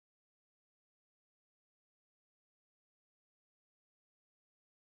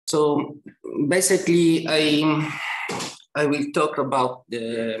So basically, I will talk about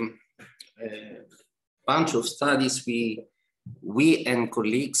the bunch of studies we and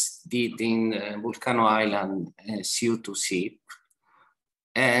colleagues did in Vulcano Island CO2 seep.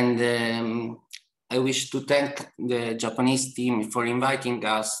 And I wish to thank the Japanese team for inviting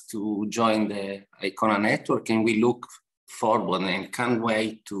us to join the ICONA network, and we look forward and can't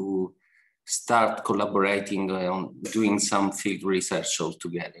wait to start collaborating on doing some field research all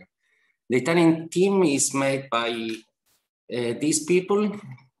together. The Italian team is made by these people,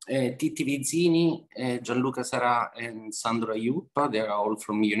 Titti Vizzini, Gianluca Sarà, and Sandro Aiuppa. They are all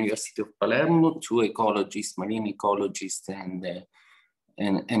from the University of Palermo, two ecologists, marine ecologists, and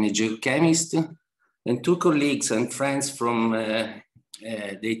a geochemist, and two colleagues and friends from the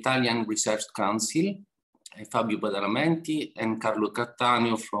Italian Research Council, Fabio Badalamenti and Carlo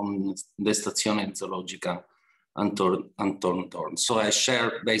Cattaneo from the Stazione Zoologica Anton Thorn. So I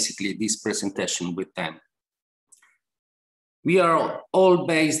share basically this presentation with them. We are all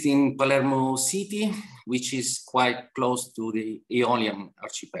based in Palermo City, which is quite close to the Aeolian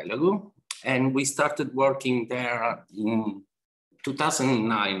archipelago. And we started working there in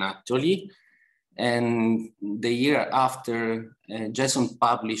 2009, actually. And the year after Jason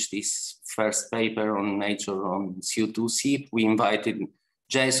published his first paper on Nature on CO2 seep, we invited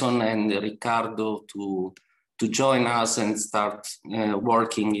Jason and Riccardo to join us and start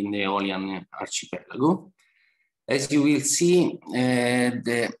working in the Aeolian archipelago. As you will see,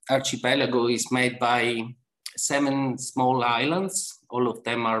 the archipelago is made by 7 small islands. All of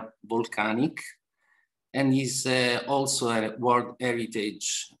them are volcanic, and is also a World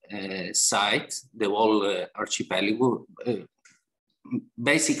Heritage site, the whole archipelago,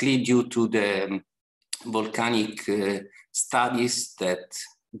 basically due to the volcanic studies that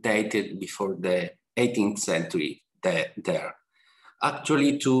dated before the 18th century there.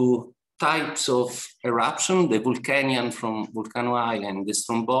 Actually, two types of eruption, the Vulcanian from Vulcano Island, the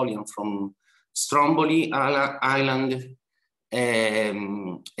Strombolian from Stromboli Island,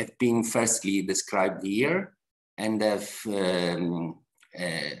 have been firstly described here, and they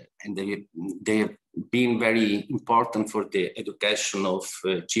have been very important for the education of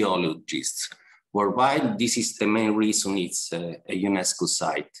geologists worldwide. This is the main reason it's a UNESCO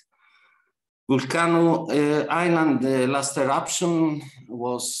site. Vulcano Island, the last eruption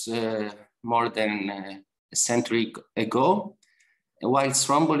was more than a century ago, while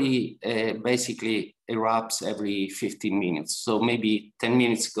Stromboli basically erupts every 15 minutes. So maybe 10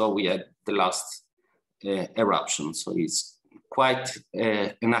 minutes ago, we had the last eruption. So it's quite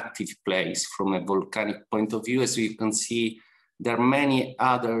an active place from a volcanic point of view. As you can see, there are many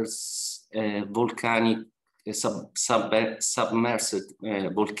others volcanic submerged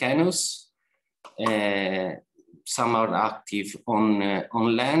volcanoes. Some are active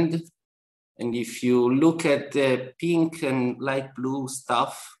on land. And if you look at the pink and light blue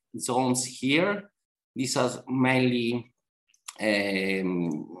stuff zones here, these are mainly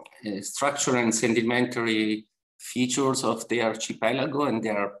structural and sedimentary features of the archipelago, and they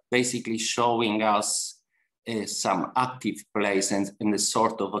are basically showing us some active place and the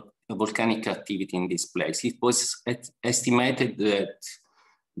sort of a volcanic activity in this place. It was estimated that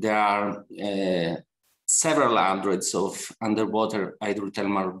there are several hundreds of underwater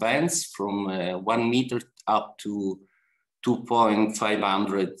hydrothermal vents from 1 meter up to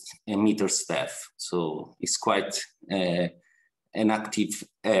 2,500 meters depth. So it's quite an active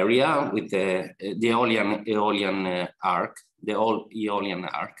area with the Aeolian arc, the old Aeolian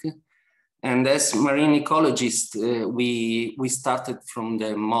arc. And as marine ecologists, we started from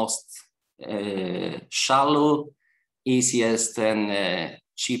the most shallow, easiest and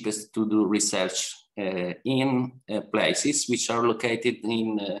cheapest to do research in places which are located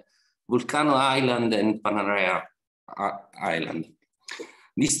in Vulcano Island and Panarea Island.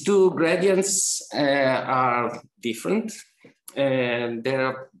 These two gradients are different.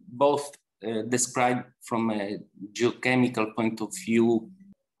 They're both described from a geochemical point of view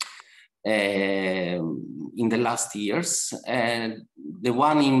in the last years. The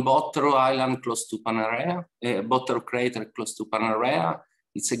one in Bottero Island close to Panarea, Bottero crater close to Panarea,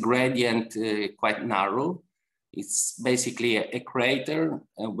 it's a gradient quite narrow. It's basically a crater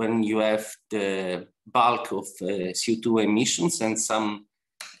when you have the bulk of CO2 emissions and some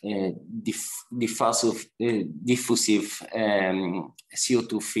diffusive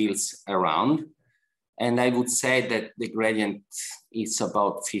CO2 fields around. And I would say that the gradient is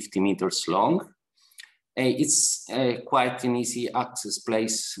about 50 meters long. It's quite an easy access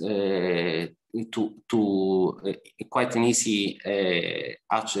place quite an easy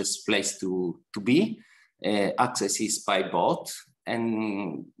access place to be. Access is by boat,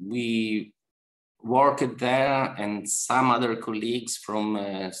 and we worked there, and some other colleagues from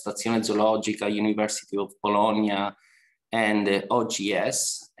Stazione Zoologica, University of Bologna, and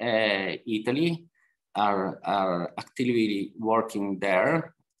OGS Italy are actively working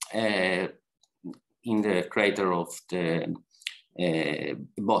there in the crater of the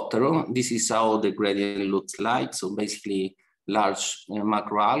Bottero. This is how the gradient looks like. So basically large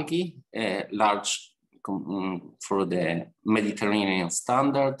macroalgae, large for the Mediterranean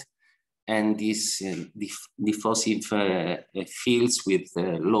standard, and these diffusive fields with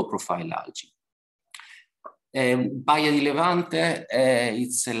low profile algae. Baia di Levante,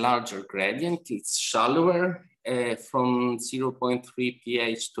 it's a larger gradient, it's shallower, from 0.3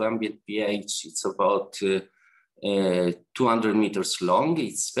 pH to ambient pH, it's about 200 meters long.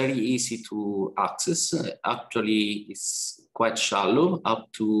 It's very easy to access. Actually, it's quite shallow,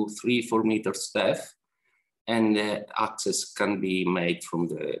 up to 3-4 meters depth, and access can be made from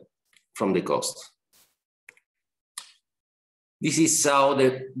the coast. This is how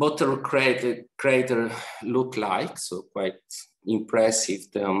the Bottero crater look like. So quite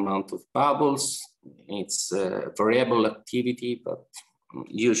impressive, the amount of bubbles. It's variable activity, but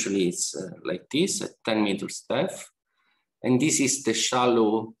usually it's like this at 10 meters depth. And this is the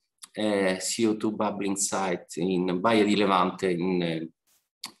shallow CO2 bubbling site in Baia di Levante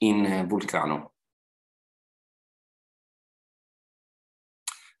in Vulcano.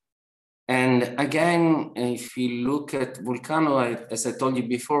 And again, if we look at Vulcano, as I told you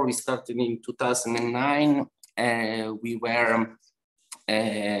before, we started in 2009. We were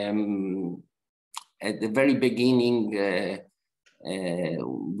at the very beginning,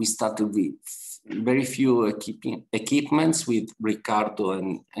 we started with very few equipments with Ricardo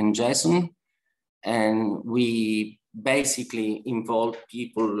and Jason. And we basically involved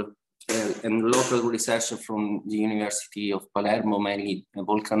people and local researchers from the University of Palermo, mainly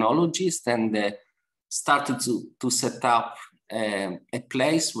volcanologists, and started to set up a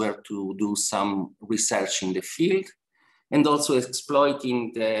place where to do some research in the field, and also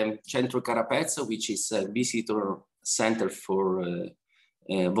exploiting the Centro Carapezza, which is a visitor center for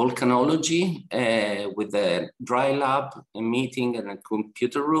volcanology, with a dry lab, a meeting, and a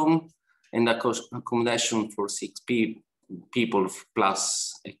computer room, and accommodation for 6 people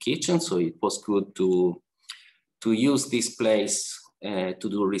plus a kitchen. So it was good to use this place to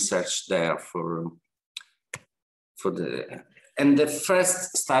do research there and the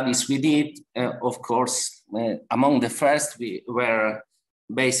first studies we did, of course, among the first we were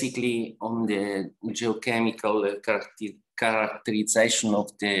basically on the geochemical characterization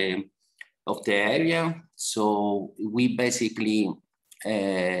of the area. So we basically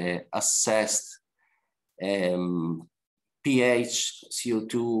assessed pH,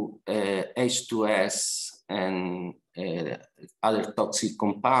 CO2, H2S, and other toxic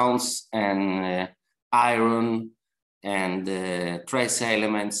compounds, and iron, and trace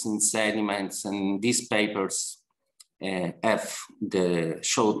elements in sediments. And these papers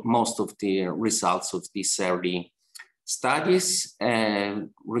showed most of the results of these early studies.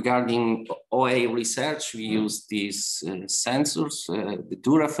 Regarding OA research, we used these sensors, the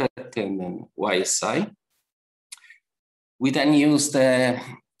Durafet and YSI. We then used a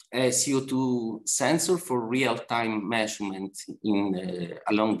CO2 sensor for real-time measurement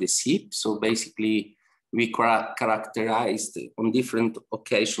along the seep. So basically, we characterized on different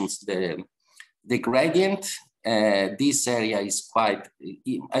occasions the gradient. This area is quite,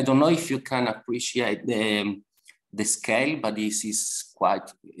 I don't know if you can appreciate the scale, but this is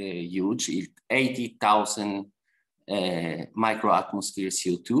quite huge. It's 80,000 microatmosphere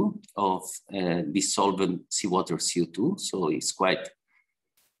CO2 of dissolved seawater CO2. So it's quite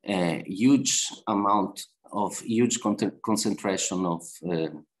a huge amount of huge concentration of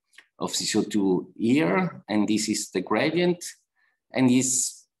CO2 here. And this is the gradient. And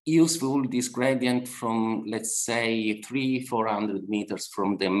it's useful, this gradient, from, let's say, 300-400 meters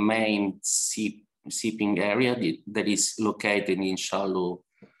from the main seeping area that is located in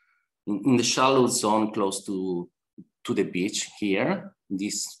the shallow zone close to the beach here,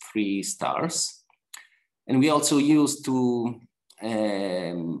 these 3 stars. And we also used to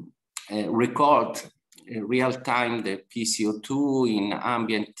record real-time the PCO2 in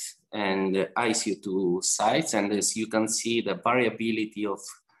ambient and ICO2 sites. And as you can see, the variability of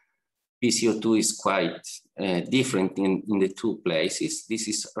PCO2 is quite different in the 2 places. This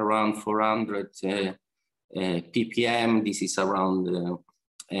is around 400 ppm. This is around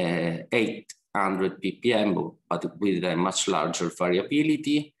 800 ppm, but with a much larger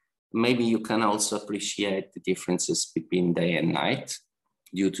variability. Maybe you can also appreciate the differences between day and night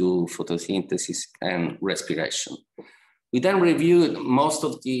due to photosynthesis and respiration. We then reviewed most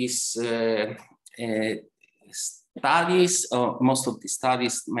of these studies, most of the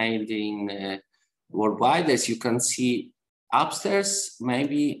studies made in worldwide, as you can see upstairs,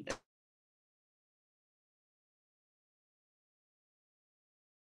 maybe.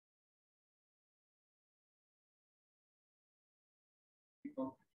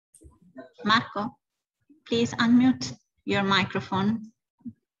 Marco, please unmute your microphone.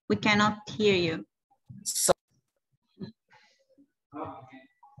 We cannot hear you. So,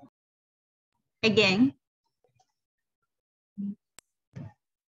 again.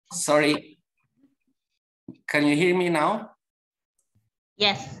 Sorry, can you hear me now?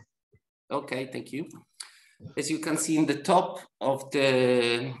 Yes. Okay, thank you. As you can see in the top of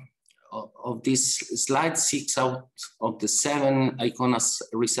this slide, 6 out of the 7 ICONA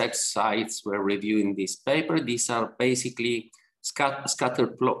research sites were reviewing this paper. These are basically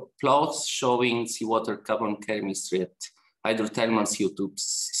scattered plots showing seawater carbon chemistry at hydrothermal CO2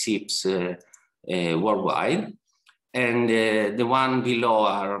 seeps worldwide. And the one below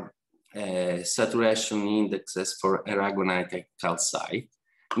are saturation indexes for aragonite calcite.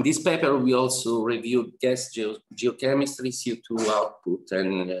 In this paper, we also reviewed gas geochemistry, CO2 output,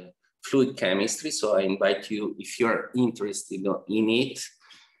 and fluid chemistry. So I invite you, if you're interested in it,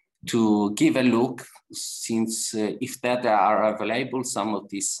 to give a look, since if data are available, some of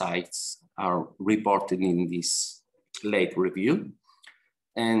these sites are reported in this late review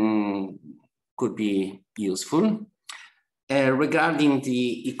and could be useful. Regarding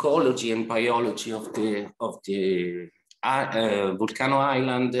the ecology and biology of the Vulcano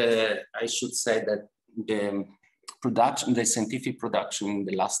Island, I should say that the scientific production in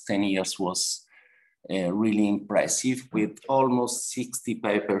the last 10 years was really impressive, with almost 60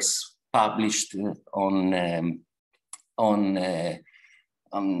 papers published on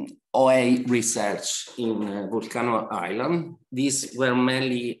OA research in Vulcano Island. These were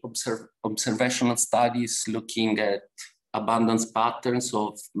mainly observational studies looking at abundance patterns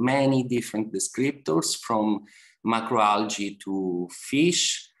of many different descriptors, from macroalgae to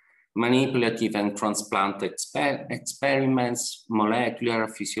fish, manipulative and transplant experiments, molecular,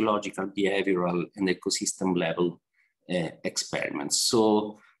 physiological, behavioral, and ecosystem level experiments.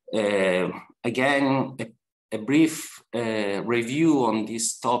 So again, a brief review on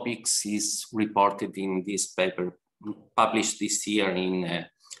these topics is reported in this paper published this year in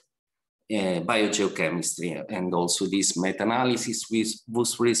biogeochemistry, and also this meta-analysis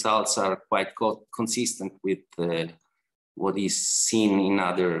whose results are quite consistent with what is seen in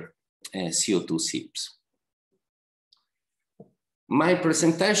other CO2 seeps. My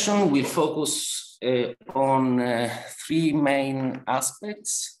presentation will focus on 3 main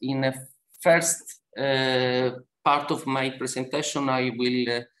aspects. In the first part of my presentation, I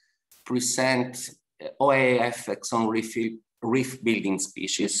will present OA effects on reef building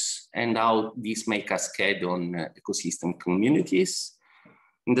species and how these may cascade on ecosystem communities.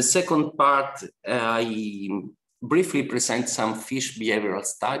 In the second part, I briefly present some fish behavioral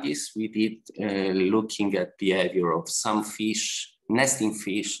studies we did looking at behavior of some fish, nesting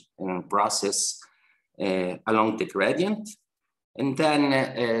fish process along the gradient. And then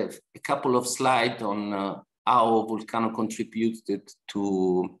a couple of slides on how Vulcano contributed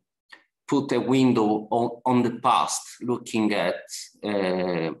to put a window on the past, looking at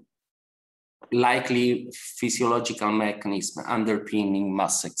likely physiological mechanisms underpinning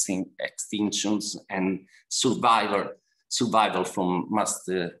mass extinctions and survival from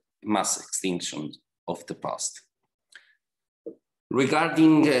mass extinction of the past.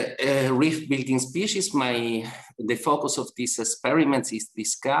 Regarding reef building species, the focus of these experiments is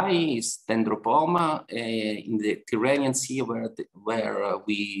this guy, is Dendropoma in the Tyrrhenian Sea where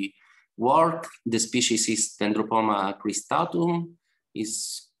we work. The species is Dendropoma cristatum.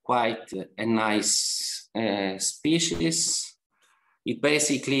 It's quite a nice species.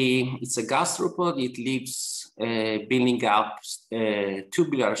 It's a gastropod. It lives building up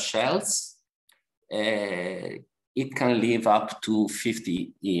tubular shells. It can live up to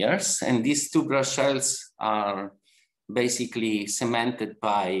 50 years. And these tubular shells are basically cemented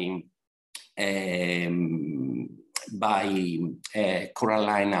by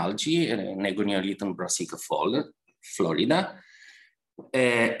coralline algae, Negoniolython brassica florida.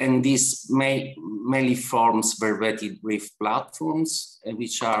 And this mainly forms vertebrate reef platforms,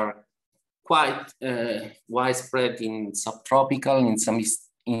 which are quite widespread in subtropical, in some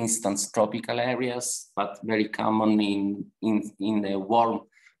instance tropical areas, but very common in the warm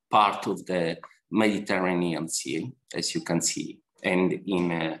part of the Mediterranean Sea, as you can see, and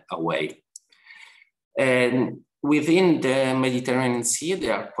in a way. And within the Mediterranean Sea, they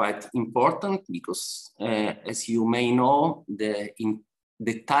are quite important because, as you may know, the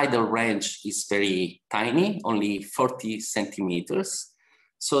tidal range is very tiny, only 40 centimeters.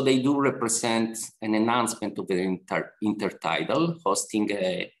 So they do represent an enhancement of the intertidal, hosting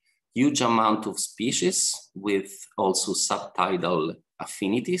a huge amount of species with also subtidal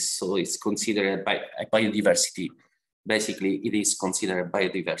affinities. So it's considered a biodiversity. Basically, it is considered a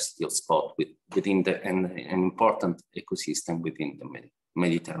biodiversity spot within an important ecosystem within the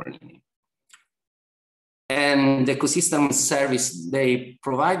Mediterranean. And the ecosystem service they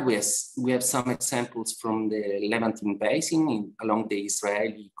provide, we have some examples from the Levantine Basin along the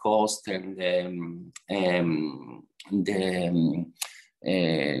Israeli coast and the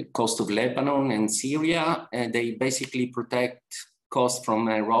coast of Lebanon and Syria. They basically protect coast from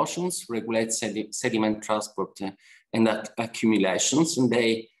erosions, regulate sediment transport and accumulations. And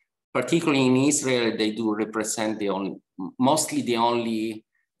they, particularly in Israel, they do represent mostly the only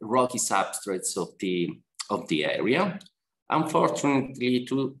rocky substrates of the area. Unfortunately,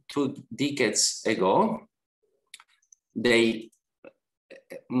 two decades ago, they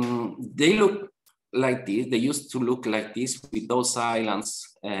look like this. They used to look like this with those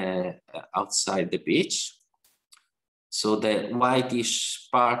islands outside the beach. So the whitish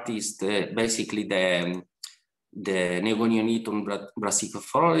part is basically the Neogonioniton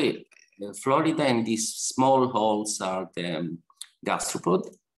brassicoflorida, and these small holes are the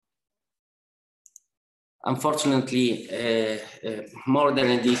gastropod. Unfortunately, more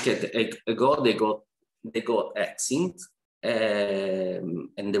than a decade ago, they got extinct,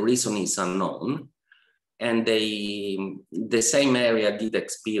 and the reason is unknown. And the same area did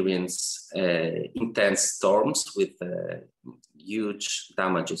experience intense storms with huge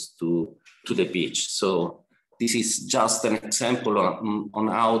damages to the beach. So this is just an example on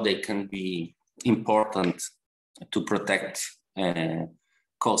how they can be important to protect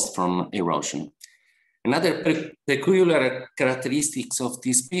coast from erosion. Another peculiar characteristics of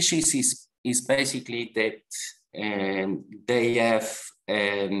this species is basically that they have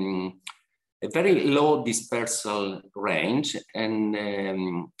a very low dispersal range and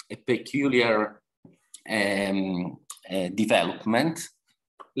a peculiar development.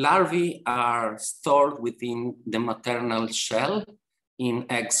 Larvae are stored within the maternal shell in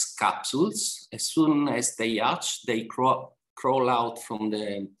egg capsules. As soon as they hatch, they crawl out from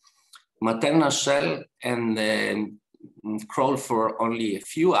the maternal shell and crawl for only a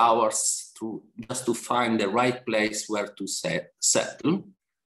few hours just to find the right place where to settle.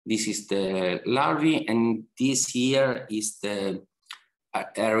 This is the larvae, and this here is the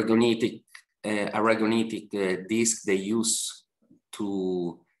aragonitic disc they use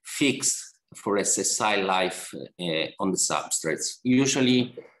to fix for a sessile life on the substrates,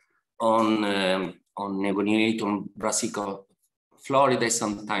 usually on Neogonioniton brassicoflorida,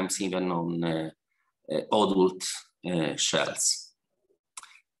 sometimes even on adult shells.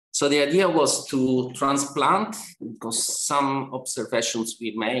 So the idea was to transplant, because some observations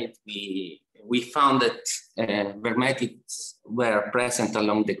we made, we found that vermetids were present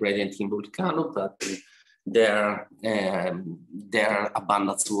along the gradient in Vulcano, but their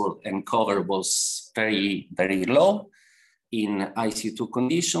abundance and cover was very, very low in ICO2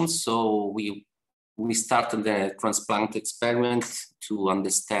 conditions. So we started the transplant experiment to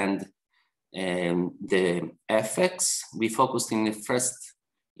understand the effects. We focused in the first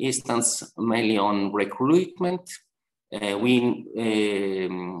instance mainly on recruitment. We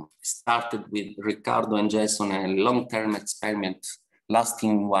started with Ricardo and Jason a long-term experiment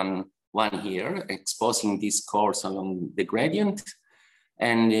lasting one year, exposing these cores along the gradient.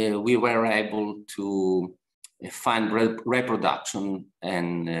 And we were able to find reproduction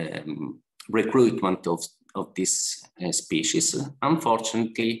and recruitment of this species.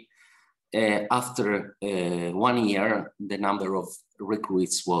 Unfortunately, after 1 year, the number of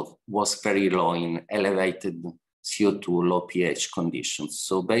recruits was very low in elevated CO2, low pH conditions.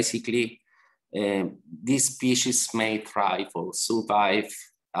 So basically, this species may thrive or survive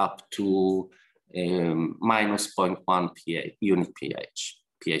up to minus 0.1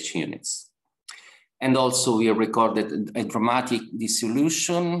 pH units. And also we recorded a dramatic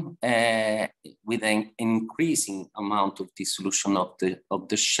dissolution with an increasing amount of dissolution of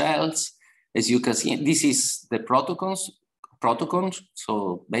the shells. As you can see, this is the protocons.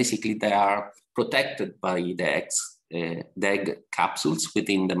 So basically they are protected by the egg capsules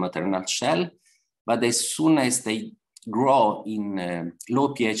within the maternal shell. But as soon as they grow in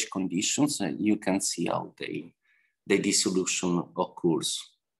low pH conditions, you can see how the dissolution occurs.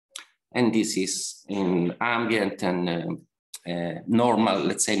 And this is in ambient and normal,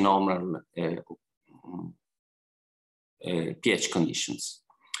 let's say normal pH conditions.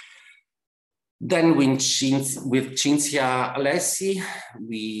 Then with Cinzia Alessi,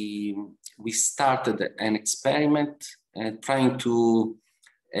 we started an experiment trying to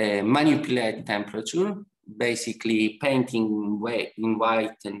manipulate temperature, basically painting in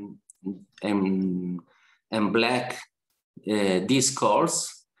white and black these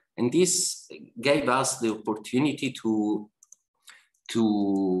cores. And this gave us the opportunity to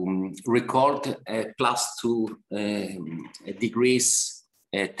record a +2 degrees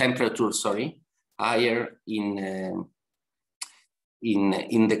temperature, higher in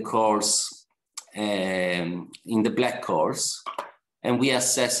the cores, in the black cores. And we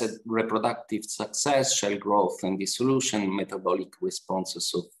assessed reproductive success, shell growth and dissolution, metabolic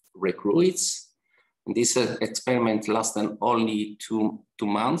responses of recruits. And this experiment lasted only two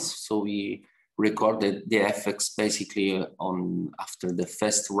months. So we recorded the effects basically after the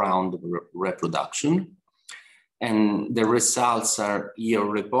first round of reproduction. And the results are here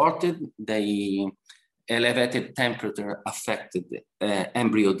reported. The elevated temperature affected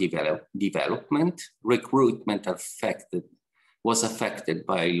embryo development. Recruitment was affected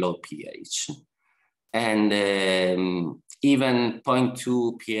by low pH. And even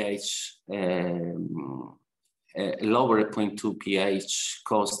 0.2 pH, lower 0.2 pH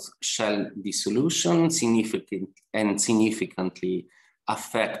caused shell dissolution significantly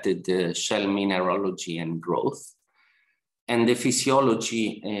affected the shell mineralogy and growth. And the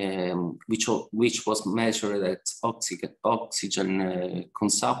physiology, which was measured at oxygen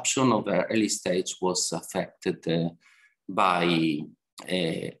consumption over early stage, was affected by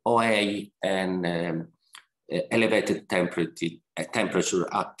OA and elevated temperature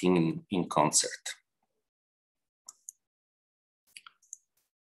acting in concert.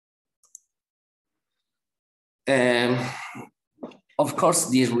 Of course,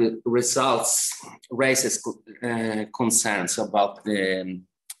 these results raises concerns about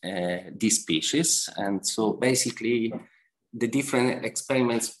these species. And so basically, the different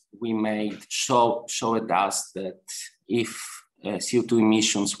experiments we made showed us that if CO2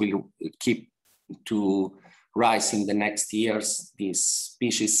 emissions will keep to rise in the next years, these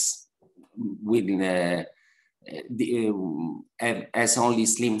species will has only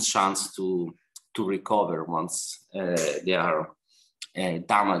slim chance to recover once they are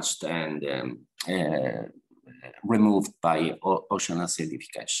damaged and removed by ocean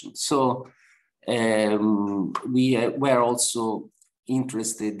acidification. So we were also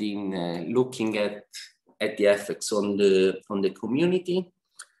interested in looking at the effects on the community.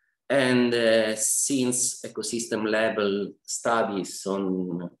 And since ecosystem level studies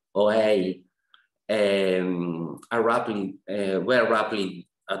on OA were rapidly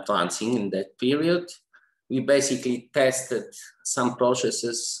advancing in that period, we basically tested some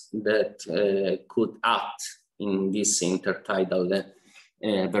processes that could act in this intertidal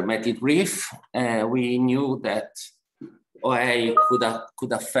vermetic reef. We knew that OA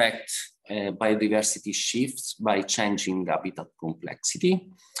could affect biodiversity shifts by changing habitat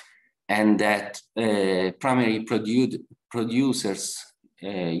complexity, and that primary producers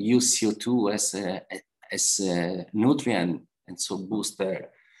use CO2 as a nutrient, and so boost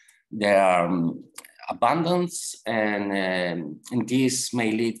their abundance, and this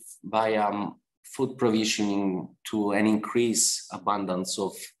may lead via food provisioning to an increased abundance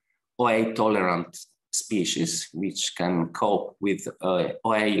of OA tolerant species, which can cope with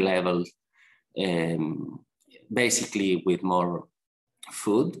OA level, basically with more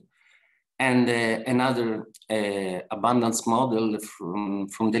food. And another abundance model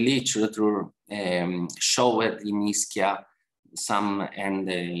from the literature showed in Ischia and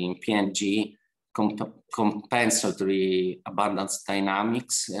in PNG compensatory abundance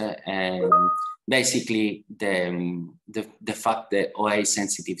dynamics, and basically the fact that OA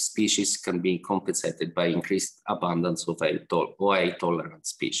sensitive species can be compensated by increased abundance of OA tolerant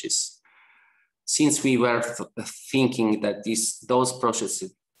species. Since we were thinking that those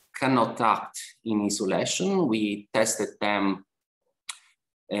processes cannot act in isolation, we tested them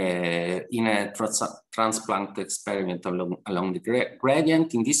in a transplant experiment along the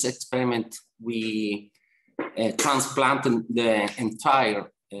gradient. In this experiment, we transplanted the entire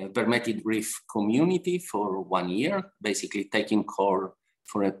vermetic reef community for 1 year, basically taking core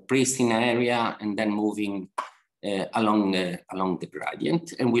for a pristine area and then moving along the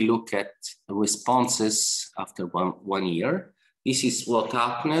gradient. And we look at responses after one year. This is what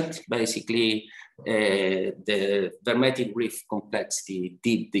happened. Basically, the vermetic reef complexity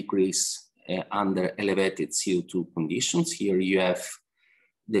did decrease under elevated CO2 conditions. Here you have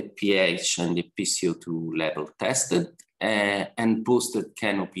the pH and the PCO2 level tested, and boosted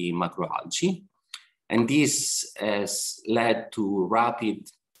canopy macroalgae. And this has led to rapid,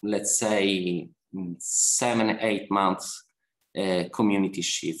 let's say, 7-8 months community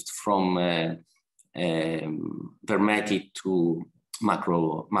shift from vermetic to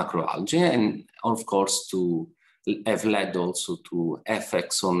macroalgae, and of course to have led also to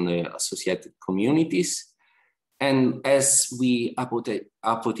effects on the associated communities. And as we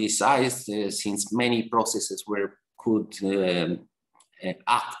hypothesized, since many processes could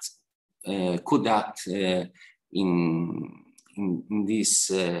act in this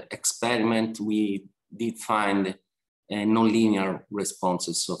experiment, we did find nonlinear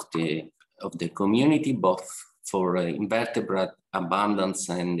responses of the community, both for invertebrate abundance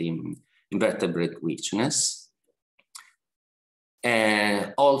and invertebrate richness.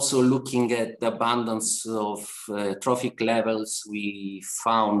 Also looking at the abundance of trophic levels, we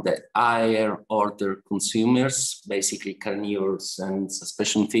found that higher order consumers, basically carnivores and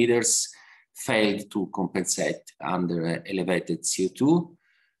suspension feeders, failed to compensate under elevated CO2.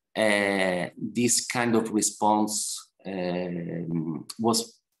 This kind of response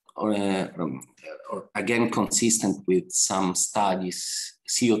was again consistent with some studies,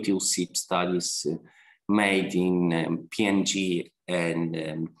 CO2 seep studies made in PNG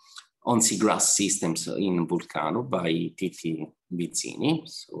and on seagrass systems in Vulcano by Titi Bizzini,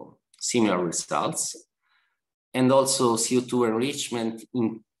 so similar results. And also CO2 enrichment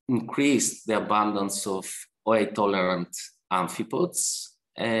increased the abundance of OA-tolerant amphipods,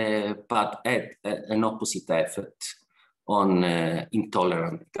 but had an opposite effect on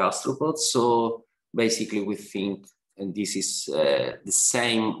intolerant gastropods. So basically we think this is the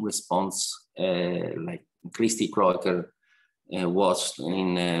same response like Christy Crocker was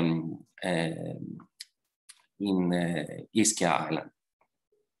in Ischia Island.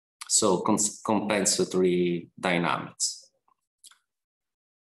 So compensatory dynamics.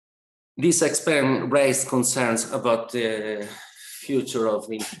 This experiment raised concerns about the future of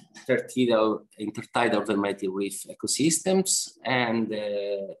intertidal vermetic reef ecosystems, and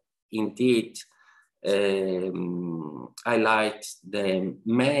indeed highlight the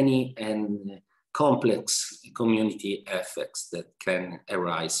many and complex community effects that can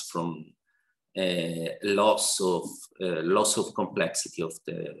arise from loss of complexity of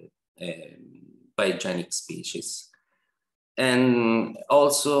the biogenic species. And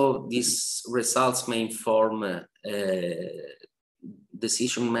also these results may inform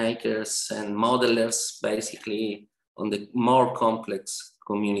decision makers and modelers basically on the more complex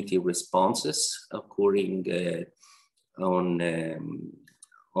community responses occurring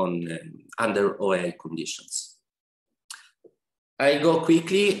under OA conditions. I go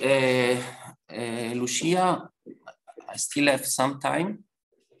quickly. Lucia, I still have some time.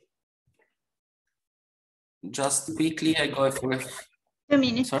 Just quickly, I go for 2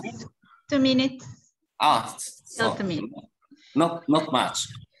 minutes. Sorry? 2 minutes. Ah, so 2 minutes. Not much.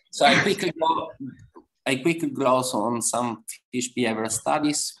 So I quickly gloss on some fish behavior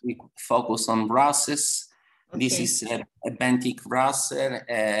studies. We focus on wrasses. Okay. This is a benthic wrasser,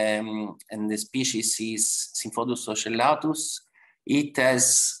 and the species is Symphodus ocellatus. It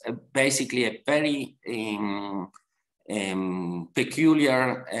has basically a very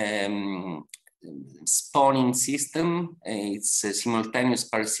peculiar spawning system. It's a simultaneous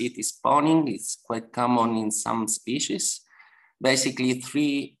parasitic spawning. It's quite common in some species. Basically,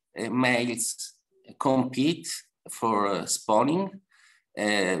 3 males compete for spawning.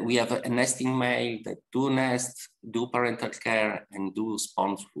 We have a nesting male that do nest, do parental care, and do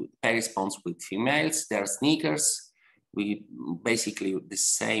pair spawns with females. They are sneakers. We basically the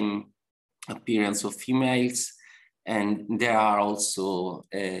same appearance of females. And there are also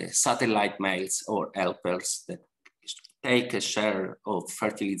satellite males or helpers that take a share of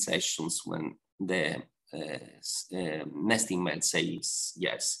fertilizations when the nesting male says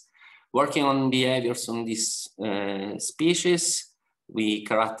yes. Working on behaviors on this species, we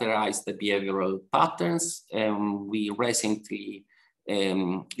characterize the behavioral patterns. We recently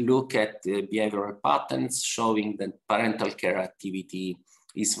look at the behavioral patterns showing that parental care activity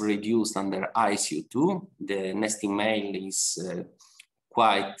is reduced under high CO2. The nesting male is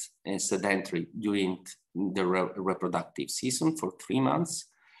quite sedentary during the reproductive season for 3 months.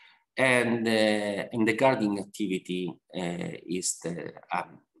 And in the guarding activity is the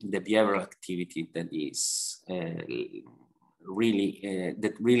behavioral activity that is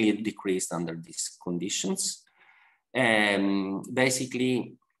really decreased under these conditions.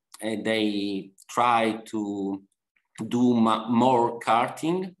 Basically, they try to do more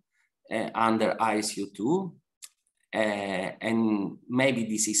carting under ICO2, and maybe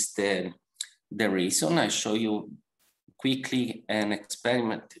this is the reason. I show you quickly an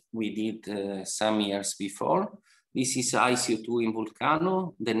experiment we did some years before. This is ICO2 in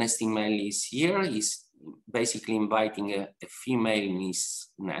Vulcano. The nesting male is here. Is basically inviting a female in his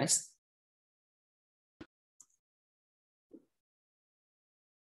nest.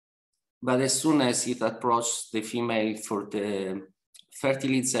 But as soon as it approached the female for the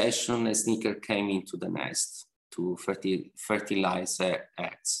fertilization, a sneaker came into the nest to fertilize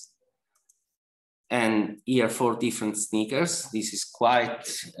eggs. And here 4 different sneakers. This is quite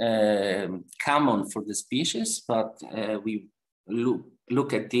common for the species, but we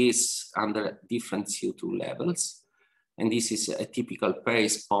look at this under different CO2 levels. And this is a typical pair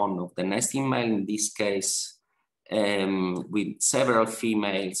spawn of the nesting male, in this case, with several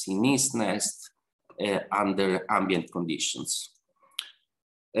females in his nest under ambient conditions.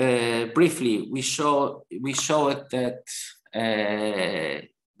 Briefly, we show it that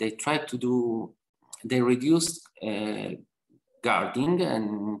they reduced guarding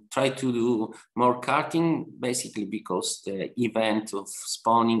and tried to do more carting, basically because the event of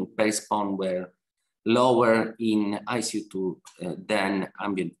spawning, pair spawn were lower in ICO2 than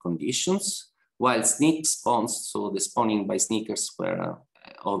ambient conditions, while sneak spawns, so the spawning by sneakers, were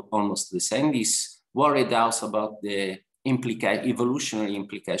almost the same. This worried us about the evolutionary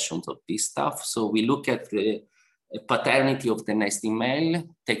implications of this stuff. So we look at the paternity of the nesting male,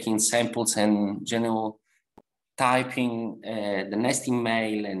 taking samples and genotyping the nesting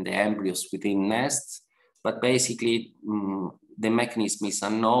male and the embryos within nests. But basically, the mechanism is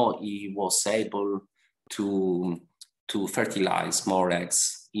unknown. He was able to fertilize more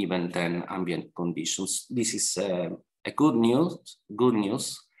eggs even than ambient conditions. This is a good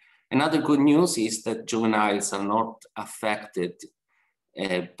news. Another good news is that juveniles are not affected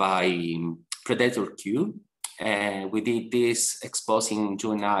by predator Q. We did this exposing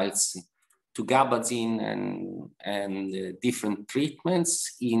juveniles to gabazine and different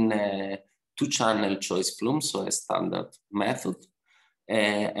treatments in 2-channel choice plume, so a standard method.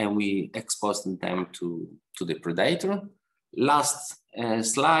 And we exposed them to the predator. Last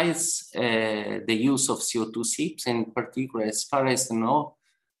slides, the use of CO2 seeps, in particular, as far as I know,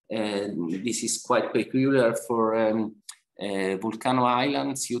 this is quite peculiar for Vulcano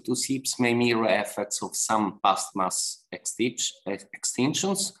Island. CO2 seeps may mirror effects of some past mass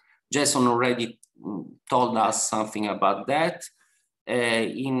extinctions. Jason already told us something about that.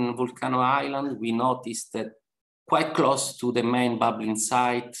 In Vulcano Island, we noticed that quite close to the main bubbling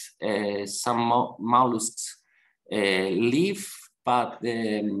site, some mollusks live, but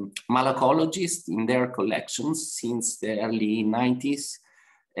malacologists in their collections since the early 90s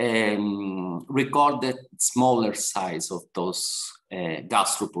recorded smaller size of those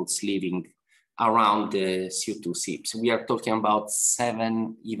gastropods living around the CO2 seeps. We are talking about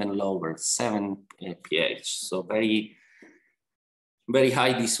 7, even lower, 7 pH. So very, very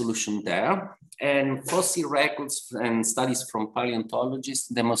high dissolution there. And fossil records and studies from paleontologists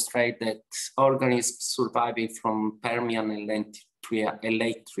demonstrate that organisms surviving from Permian and late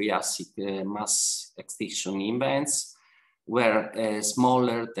Triassic mass extinction events were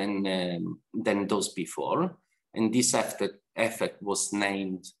smaller than those before. And this effect was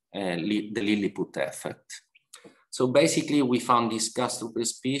named the Lilliput effect. So basically, we found these gastropod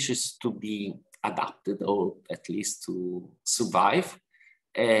species to be adapted, or at least to survive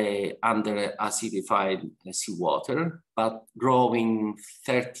under acidified seawater, but growing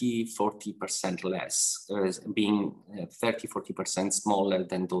 30–40% less, being 30–40% smaller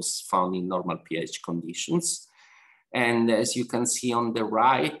than those found in normal pH conditions. And as you can see on the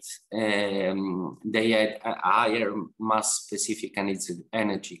right, they had a higher mass-specific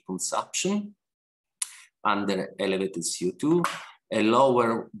energy consumption under elevated CO2, a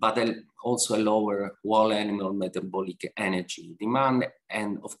lower, but also a lower whole animal metabolic energy demand.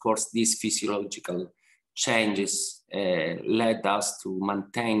 And of course, these physiological changes led us to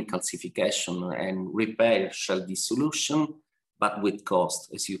maintain calcification and repair shell dissolution, but with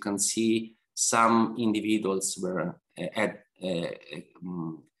cost. As you can see, some individuals had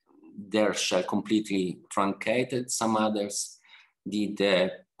their shell completely truncated. Some others did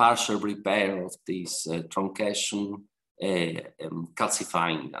partial repair of this truncation,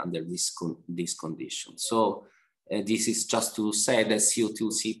 calcifying under this condition. So this is just to say that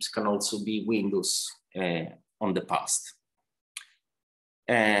CO2 seeps can also be windows on the past.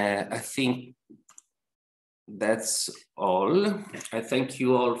 I think that's all. I thank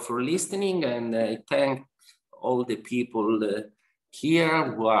you all for listening, and I thank all the people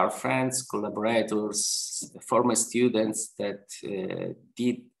here who are friends, collaborators, former students that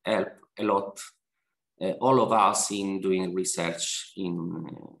did help a lot, all of us in doing research in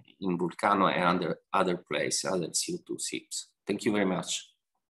in Vulcano and other places, other CO2 seeps. Thank you very much.